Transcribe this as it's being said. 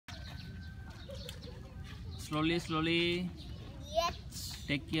slowly, slowly. Yes.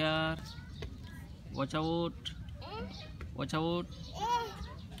 Take care. Watch out. Watch out.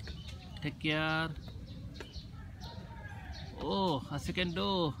 Take care. Oh, Asfi can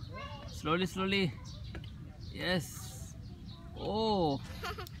do. Slowly, slowly. Yes. Oh,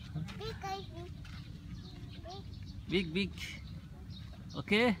 big, big.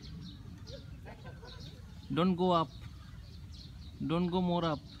 Okay. Don't go up. Don't go more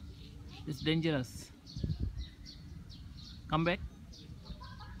up. It's dangerous. Come back.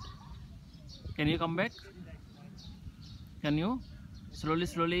 Can you come back? Can you? Slowly,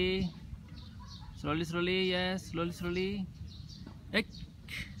 slowly. Slowly, slowly. Yes. Slowly, slowly. Ek.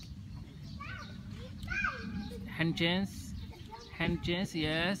 Hand change. Hand change.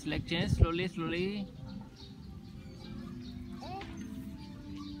 Yes. Leg change. Slowly, slowly.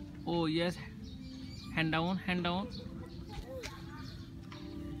 Oh, yes. Hand down. Hand down.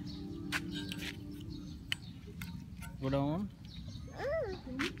 Go down.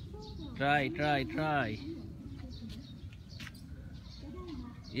 Try, try, try.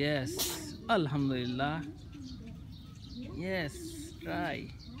 Yes. Alhamdulillah. Yes. Try.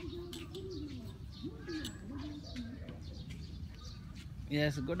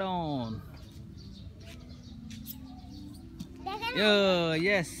 Yes. Go down. Yeah.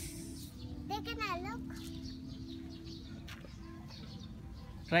 Yes.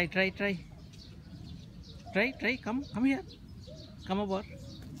 Try, try, try. Try, try. Come here. Come over.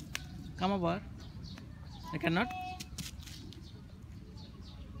 Come over. I cannot.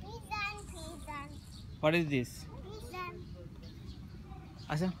 What is this?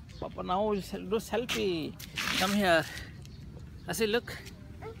 Asfi, Papa now do selfie. Come here. Asfi, look.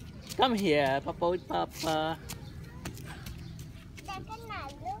 Come here, Papa with Papa.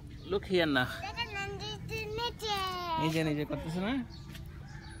 Look here now. Nije nije করতেছ না?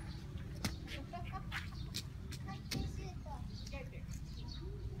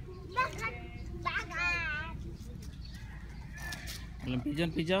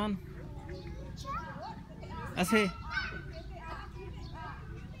 Pigeon, pigeon. Asfi.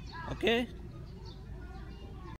 Okay.